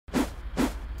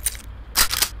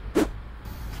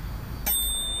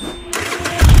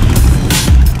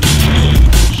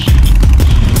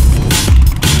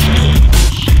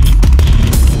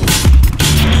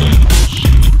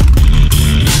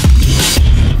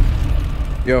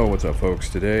Yo, what's up folks?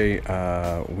 Today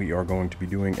we are going to be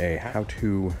doing a how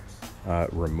to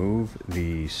remove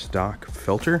the stock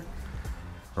filter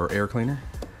or air cleaner,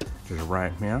 which is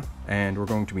right now, and we're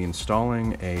going to be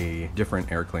installing a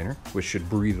different air cleaner which should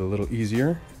breathe a little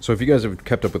easier. So if you guys have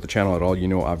kept up with the channel at all, you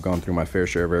know I've gone through my fair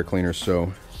share of air cleaners,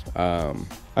 so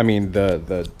I mean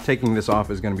the taking this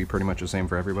off is going to be pretty much the same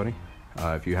for everybody.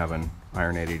 If you have an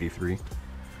Iron 883,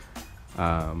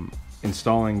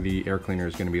 installing the air cleaner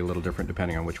is going to be a little different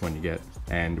depending on which one you get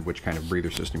and which kind of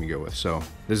breather system you go with. So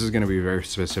this is going to be very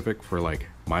specific for like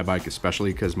my bike,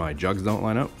 especially because my jugs don't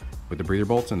line up with the breather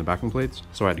bolts and the backing plates.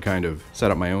 So I had to kind of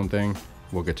set up my own thing.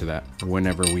 We'll get to that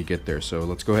whenever we get there. So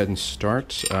let's go ahead and start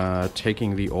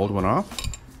taking the old one off.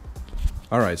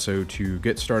 All right, so to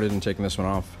get started in taking this one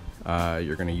off,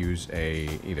 you're going to use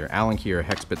either Allen key or a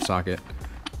hex bit socket.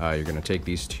 You're going to take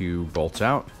these two bolts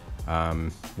out,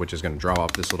 which is going to draw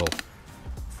off this little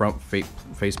front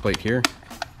face plate here,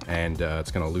 and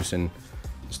it's going to loosen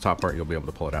this top part. You'll be able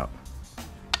to pull it out.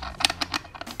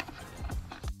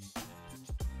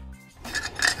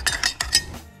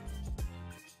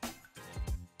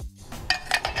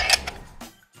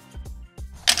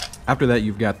 After that,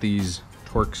 you've got these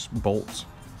Torx bolts. So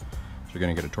you're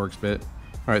going to get a Torx bit.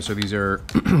 All right, so these are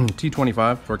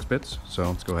T25 Torx bits. So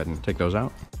let's go ahead and take those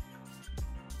out.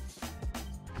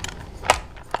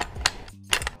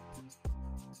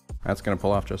 That's going to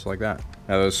pull off just like that.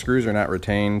 Now those screws are not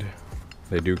retained.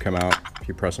 They do come out if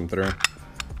you press them through. I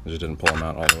just didn't pull them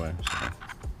out all the way. So.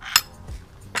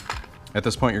 At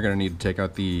this point, you're going to need to take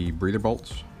out the breather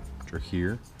bolts, which are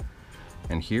here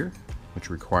and here, which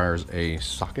requires a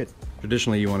socket.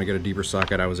 Traditionally, you want to get a deeper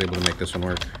socket. I was able to make this one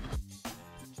work.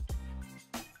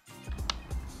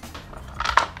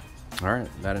 All right,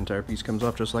 that entire piece comes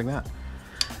off just like that.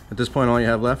 At this point, all you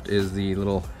have left is the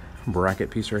little bracket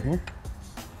piece right here.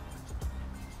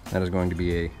 That is going to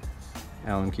be a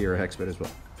Allen key or a hex bit as well.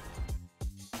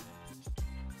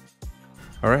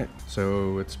 All right,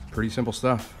 so it's pretty simple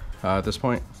stuff. At this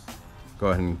point, go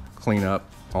ahead and clean up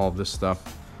all of this stuff.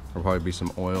 There'll probably be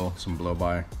some oil, some blow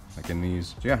by, like in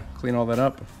these. So yeah, clean all that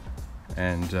up,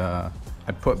 and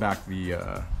I put back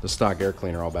the stock air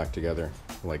cleaner all back together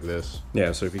like this.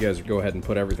 Yeah, so if you guys go ahead and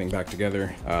put everything back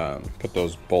together, put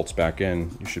those bolts back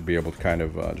in, you should be able to kind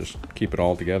of just keep it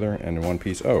all together and in one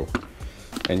piece. Oh.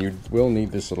 And you will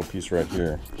need this little piece right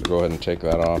here, so go ahead and take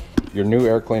that off. Your new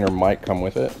air cleaner might come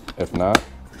with it. If not,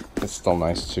 it's still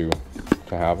nice to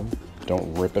have them.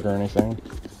 Don't rip it or anything.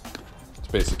 It's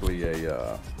basically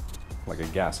a like a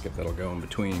gasket that'll go in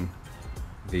between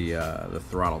the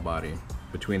throttle body,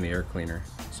 between the air cleaner,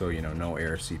 so you know no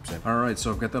air seeps in. All right,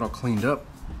 so I've got that all cleaned up,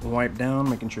 wiped down,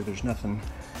 making sure there's nothing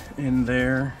in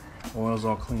there. Oil's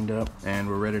all cleaned up, and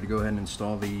we're ready to go ahead and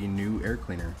install the new air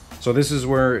cleaner. So this is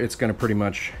where it's going to pretty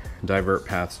much divert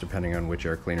paths depending on which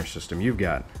air cleaner system you've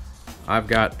got. I've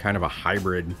got kind of a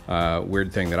hybrid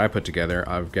weird thing that I put together.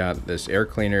 I've got this air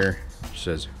cleaner, which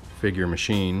says Figure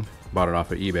Machine, bought it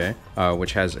off of eBay,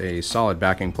 which has a solid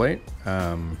backing plate.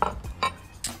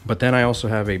 But then I also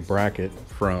have a bracket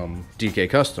from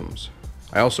DK Customs.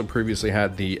 I also previously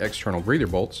had the external breather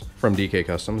bolts from DK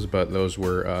Customs, but those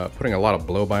were putting a lot of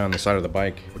blow by on the side of the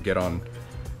bike. Would get on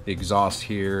the exhaust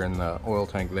here and the oil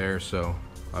tank there, so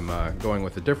I'm going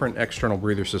with a different external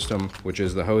breather system, which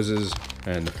is the hoses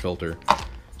and the filter.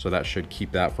 So that should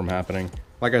keep that from happening.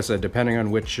 Like I said, depending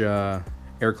on which air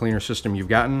cleaner system you've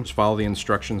gotten, just follow the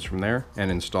instructions from there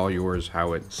and install yours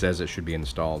how it says it should be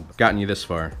installed. I've gotten you this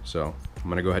far, so I'm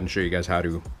gonna go ahead and show you guys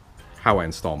how I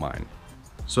install mine.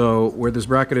 So where this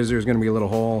bracket is, there's going to be a little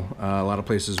hole. A lot of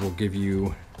places will give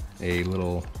you a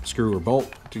little screw or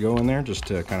bolt to go in there just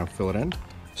to kind of fill it in,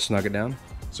 snug it down.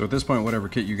 So at this point, whatever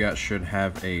kit you got should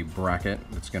have a bracket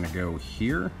that's going to go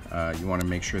here. You want to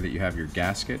make sure that you have your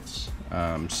gaskets.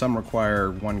 Some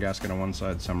require one gasket on one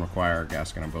side, some require a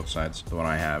gasket on both sides. The one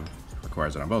I have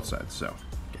requires it on both sides. So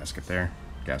gasket there,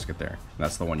 gasket there.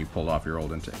 That's the one you pulled off your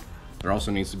old intake. There also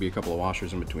needs to be a couple of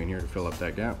washers in between here to fill up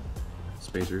that gap,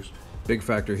 spacers. Big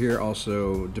factor here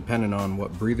also, depending on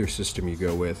what breather system you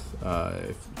go with,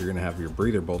 if you're going to have your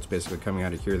breather bolts basically coming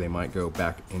out of here, they might go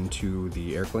back into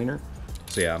the air cleaner.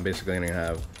 So yeah, I'm basically going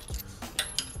to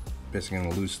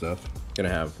lose stuff. Going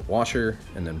to have washer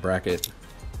and then bracket,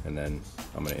 and then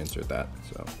I'm going to insert that.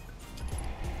 So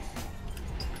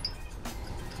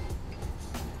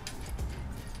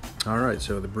all right,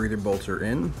 so the breather bolts are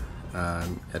in.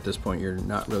 At this point, you're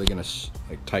not really gonna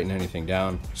like tighten anything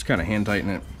down. Just kind of hand tighten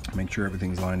it. Make sure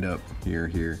everything's lined up. Here,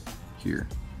 here, here.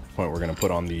 At this point, we're gonna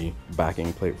put on the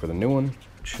backing plate for the new one.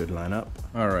 It should line up.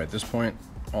 All right, at this point,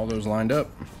 all those lined up.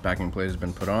 Backing plate has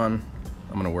been put on.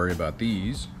 I'm gonna worry about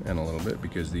these in a little bit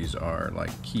because these are like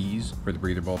keys for the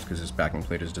breather bolts because this backing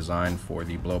plate is designed for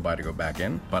the blow-by to go back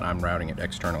in, but I'm routing it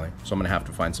externally. So I'm gonna have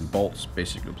to find some bolts,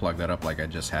 basically plug that up like I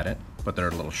just had it, but they're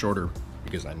a little shorter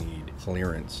because I need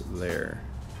clearance there.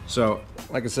 So,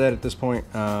 like I said, at this point,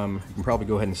 you can probably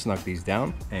go ahead and snug these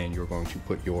down, and you're going to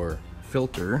put your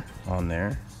filter on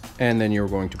there, and then you're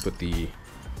going to put the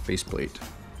faceplate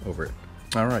over it.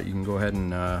 All right, you can go ahead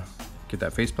and get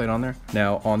that faceplate on there.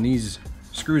 Now, on these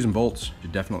screws and bolts, you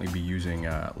definitely be using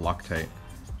Loctite.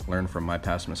 Learn from my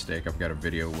past mistake. I've got a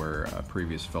video where a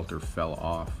previous filter fell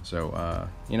off. So,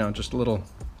 you know, just a little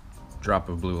drop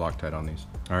of blue Loctite on these.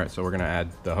 All right, so we're gonna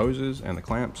add the hoses and the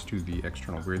clamps to the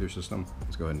external breather system.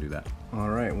 Let's go ahead and do that. All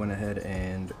right, went ahead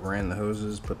and ran the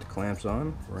hoses, put the clamps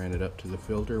on, ran it up to the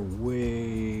filter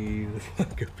way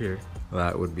up here.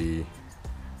 That would be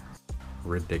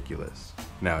ridiculous.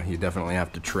 Now, you definitely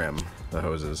have to trim the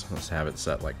hoses. Let's have it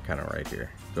set like kind of right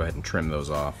here. Go ahead and trim those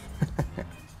off.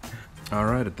 All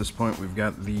right, at this point we've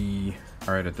got the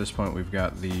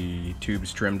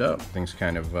tubes trimmed up. Things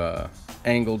kind of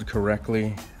angled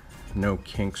correctly. No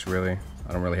kinks really.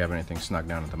 I don't really have anything snugged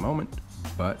down at the moment,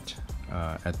 but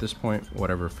at this point,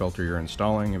 whatever filter you're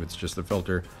installing, if it's just the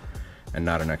filter and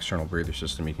not an external breather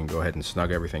system, you can go ahead and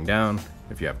snug everything down.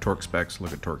 If you have torque specs,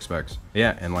 look at torque specs.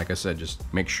 Yeah, and like I said, just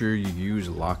make sure you use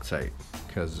Loctite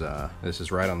because this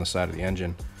is right on the side of the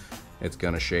engine. It's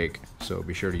gonna shake, so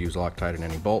be sure to use Loctite in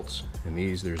any bolts. And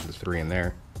these, there's the 3 in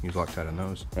there. Use Loctite on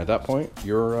those. At that point,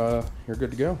 you're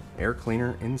good to go. Air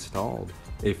cleaner installed.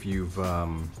 If you've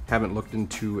haven't looked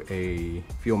into a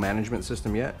fuel management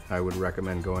system yet, I would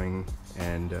recommend going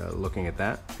and looking at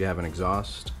that. If you have an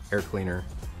exhaust, air cleaner,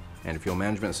 and a fuel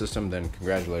management system, then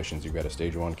congratulations, you've got a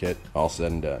stage 1 kit all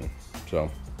said and done. So,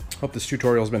 hope this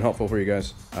tutorial has been helpful for you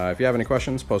guys. If you have any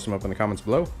questions, post them up in the comments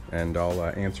below, and I'll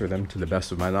answer them to the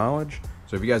best of my knowledge.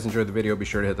 So if you guys enjoyed the video, be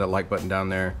sure to hit that like button down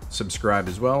there. Subscribe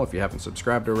as well if you haven't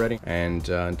subscribed already. And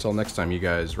until next time, you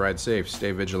guys ride safe,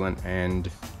 stay vigilant,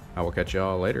 and I will catch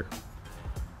y'all later.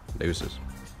 Deuces.